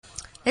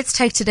Let's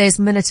take today's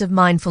Minute of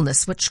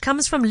Mindfulness, which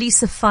comes from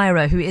Lisa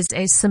Fira, who is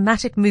a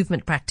somatic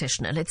movement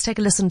practitioner. Let's take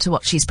a listen to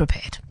what she's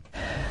prepared.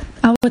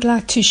 I would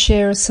like to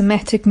share a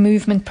somatic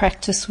movement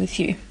practice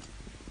with you.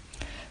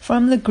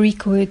 From the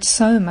Greek word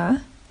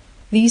soma,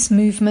 these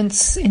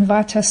movements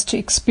invite us to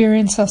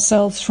experience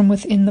ourselves from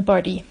within the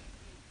body.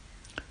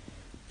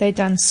 They're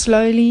done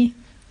slowly,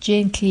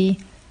 gently,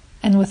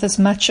 and with as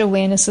much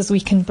awareness as we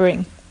can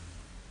bring.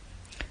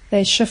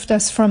 They shift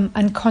us from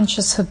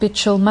unconscious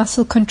habitual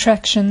muscle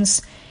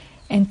contractions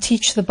and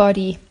teach the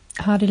body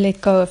how to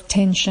let go of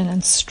tension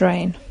and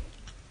strain.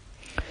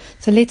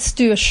 So let's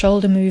do a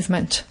shoulder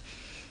movement.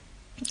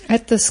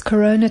 At this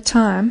corona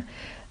time,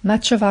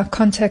 much of our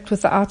contact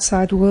with the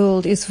outside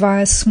world is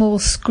via small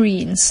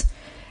screens,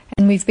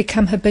 and we've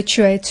become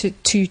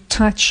habituated to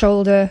tight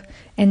shoulder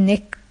and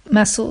neck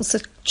muscles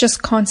that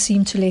just can't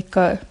seem to let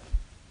go.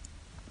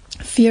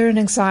 Fear and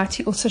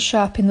anxiety also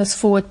show up in this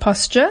forward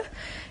posture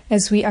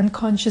as we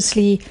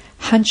unconsciously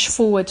hunch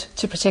forward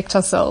to protect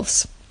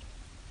ourselves.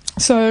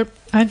 So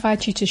I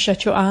invite you to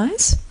shut your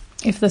eyes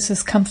if this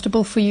is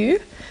comfortable for you,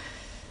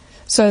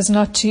 so as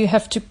not to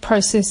have to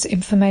process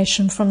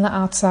information from the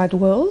outside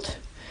world,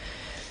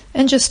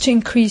 and just to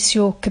increase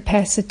your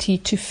capacity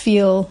to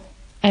feel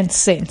and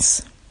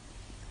sense.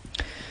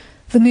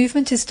 The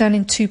movement is done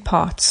in two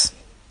parts.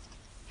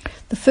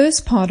 The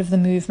first part of the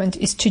movement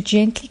is to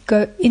gently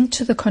go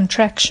into the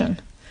contraction,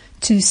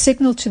 to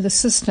signal to the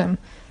system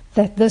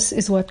that this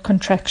is what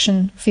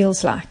contraction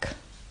feels like.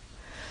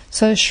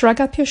 So shrug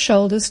up your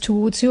shoulders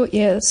towards your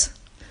ears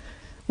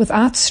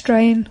without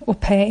strain or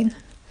pain,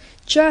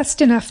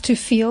 just enough to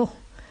feel,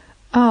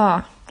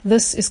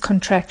 this is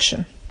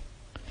contraction.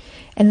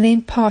 And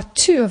then part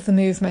two of the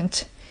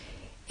movement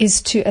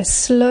is to, as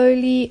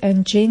slowly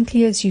and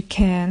gently as you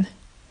can,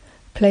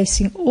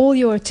 placing all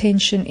your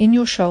attention in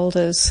your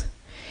shoulders,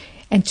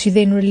 and to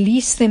then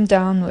release them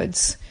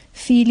downwards,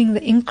 feeling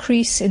the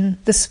increase in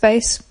the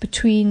space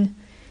between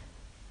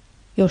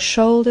your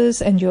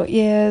shoulders and your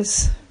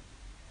ears,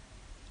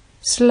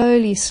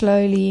 slowly,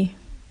 slowly.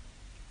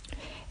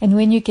 And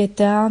when you get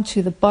down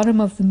to the bottom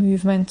of the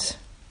movement,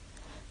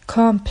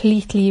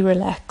 completely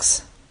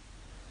relax.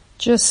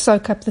 Just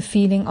soak up the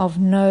feeling of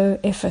no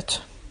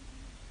effort.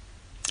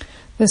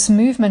 This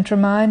movement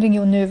reminding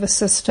your nervous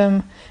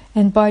system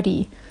and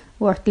body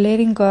what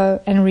letting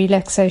go and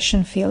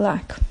relaxation feel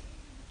like.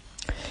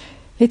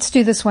 Let's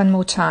do this one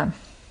more time.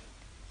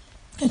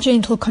 A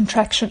gentle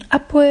contraction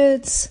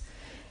upwards,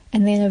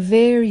 and then a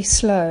very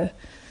slow,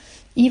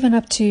 even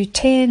up to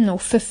 10 or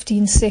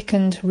 15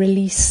 second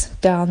release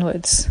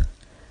downwards.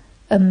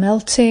 A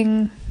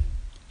melting,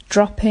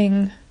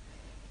 dropping,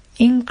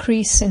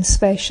 increase in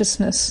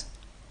spaciousness,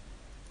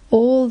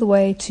 all the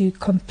way to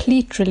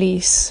complete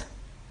release.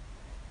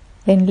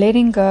 Then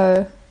letting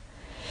go,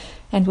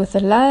 and with a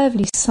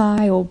lovely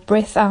sigh or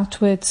breath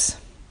outwards,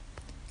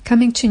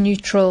 coming to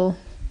neutral,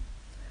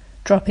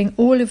 dropping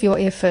all of your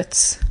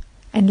efforts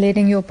and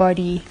letting your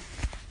body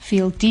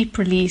feel deep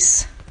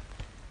release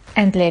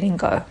and letting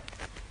go.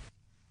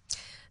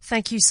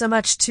 Thank you so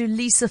much to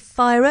Lisa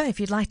Fira. If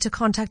you'd like to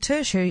contact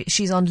her,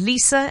 she's on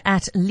Lisa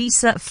at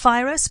Lisa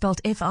Fira, spelled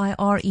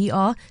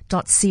FIRER.co.za.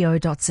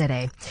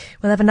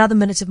 We'll have another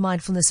Minute of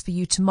Mindfulness for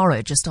you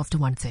tomorrow, just after 1:30.